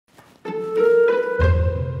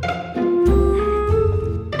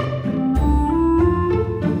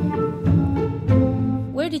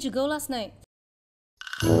did you go last night?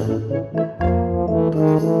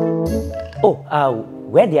 Oh,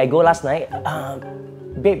 where did I go last night?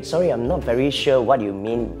 Babe, sorry, I'm not very sure what you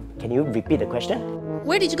mean. Can you repeat the question?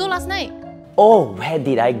 Where did you go last night? Oh, where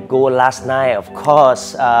did I go last night? Of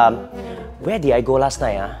course. Where did I go last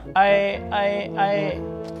night? I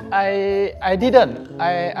didn't.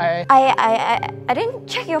 I didn't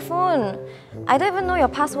check your phone. I don't even know your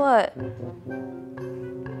password.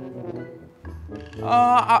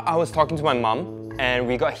 I was talking to my mum and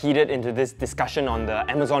we got heated into this discussion on the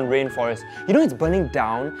Amazon rainforest. You know, it's burning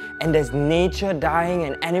down and there's nature dying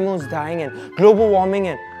and animals dying and global warming.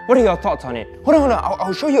 And what are your thoughts on it? Hold on,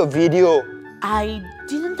 I'll show you a video. I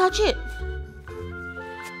didn't touch it.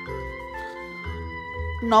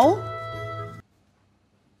 No?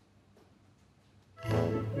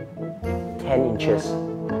 10 inches.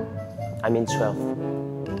 I mean 12.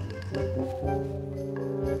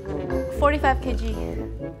 45 kg.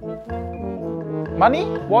 Money?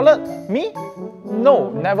 Wallet? Me?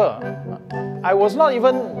 No, never. I was not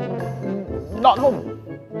even... not home.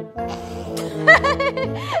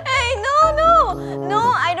 Hey,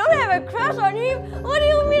 no, I don't have a crush on him. What do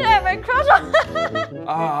you mean I have a crush on him?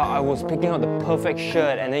 I was picking out the perfect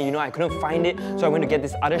shirt and then, you know, I couldn't find it, so I went to get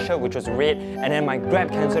this other shirt which was red, and then my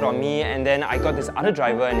Grab cancelled on me, and then I got this other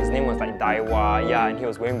driver and his name was like Daiwa, yeah, and he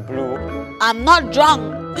was wearing blue. I'm not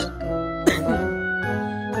drunk.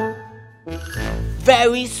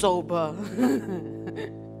 Very sober.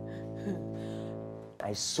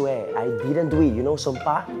 I swear, I didn't do it. You know,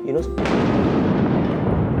 Sompa? You know...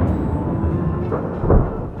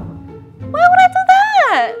 Why would I do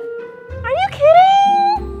that? Are you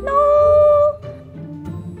kidding? No.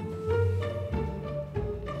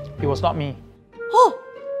 It was not me. Oh,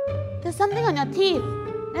 there's something on your teeth.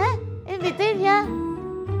 Eh? In between here.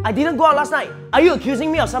 I didn't go out last night. Are you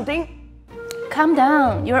accusing me of something? Calm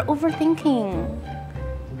down. You're overthinking.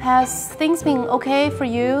 Has things been okay for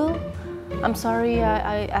you? I'm sorry,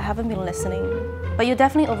 I haven't been listening. But you're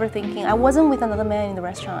definitely overthinking. I wasn't with another man in the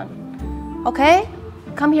restaurant. Okay?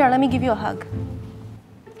 Come here, let me give you a hug.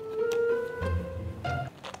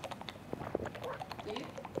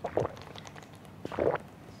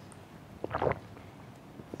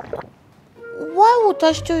 Why would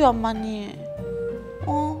I steal your money?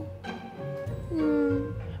 Oh.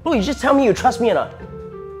 Bro, you just tell me you trust me or not.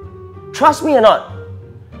 Trust me or not?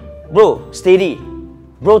 Bro, steady.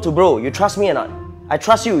 Bro to bro, you trust me or not? I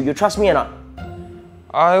trust you, you trust me or not?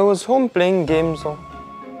 I was home playing games.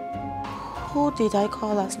 Who did I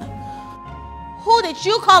call last night? Who did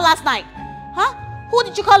you call last night? Huh? Who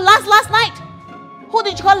did you call last night? Who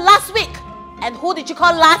did you call last week? And who did you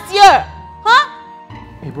call last year? Huh?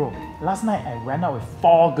 Hey bro, last night I went out with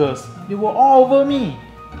 4 girls. They were all over me.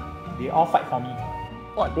 They all fight for me.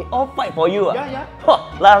 What, they all fight for you? Yeah. Huh,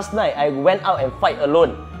 last night I went out and fight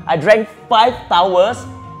alone. I drank 5 towers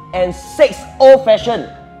and 6 old-fashioned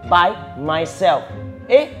by myself.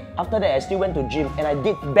 After that I still went to gym and I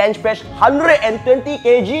did bench press 120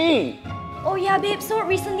 kg. Oh yeah, babe, so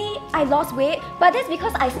recently I lost weight, but that's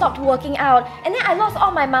because I stopped working out and then I lost all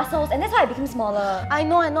my muscles and that's why I became smaller. I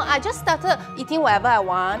know. I just started eating whatever I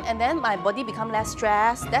want and then my body become less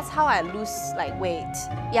stressed. That's how I lose like weight.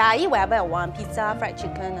 Yeah, I eat whatever I want, pizza, fried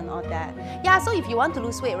chicken and all that. Yeah, so if you want to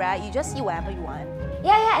lose weight, right, you just eat whatever you want.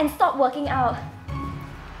 Yeah, and stop working out.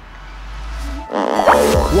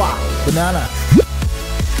 Wow, banana.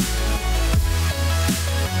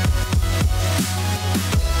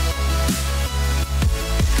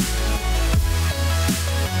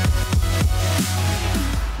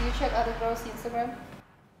 Do you check other girls' Instagram?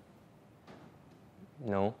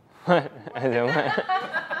 No, I don't. That's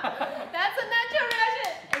a natural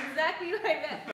reaction. Exactly like that.